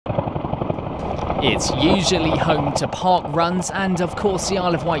It's usually home to park runs and of course the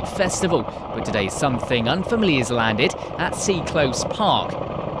Isle of Wight festival, but today something unfamiliar has landed at Sea Close Park.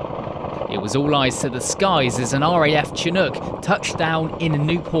 It was all eyes to the skies as an RAF Chinook touched down in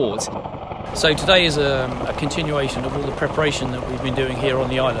Newport. So today is a continuation of all the preparation that we've been doing here on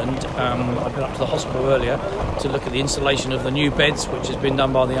the island. I've been up to the hospital earlier to look at the installation of the new beds, which has been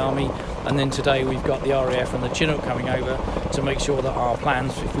done by the Army, and then today we've got the RAF and the Chinook coming over to make sure that our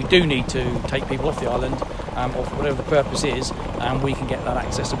plans, if we do need to take people off the island, or for whatever the purpose is, we can get that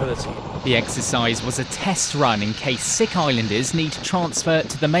accessibility. The exercise was a test run in case sick islanders need to transfer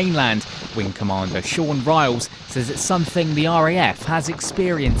to the mainland. Wing Commander Sean Riles says it's something the RAF has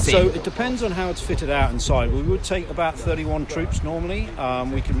experience in. So it depends on how it's fitted out inside. We would take about 31 troops normally.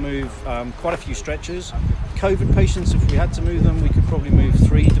 We can move quite a few stretchers. COVID patients, if we had to move them, we could probably move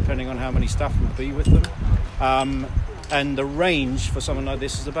 3 depending on how many staff would be with them. And the range for something like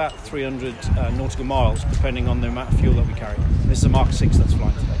this is about 300 nautical miles, depending on the amount of fuel that we carry. This is a Mark 6 that's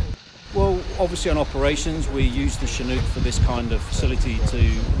flying today. Well, obviously on operations, we use the Chinook for this kind of facility to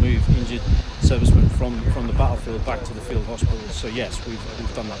move injured servicemen from the battlefield back to the field hospitals. So yes,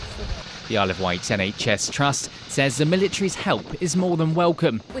 we've done that before. The Isle of Wight NHS Trust says the military's help is more than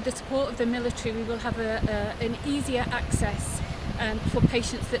welcome. With the support of the military, we will have an easier access for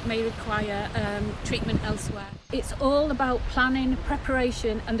patients that may require treatment elsewhere. It's all about planning,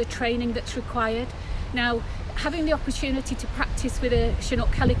 preparation and the training that's required. Now, having the opportunity to practice with a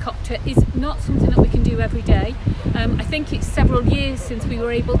Chinook helicopter is not something that we can do every day. I think it's several years since we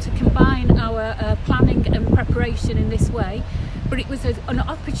were able to combine our planning and preparation in this way, but it was an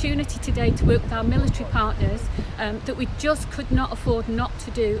opportunity today to work with our military partners that we just could not afford not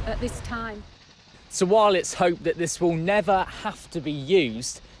to do at this time. So while it's hoped that this will never have to be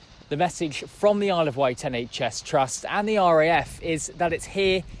used, the message from the Isle of Wight NHS Trust and the RAF is that it's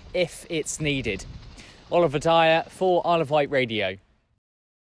here if it's needed. Oliver Dyer for Isle of Wight Radio.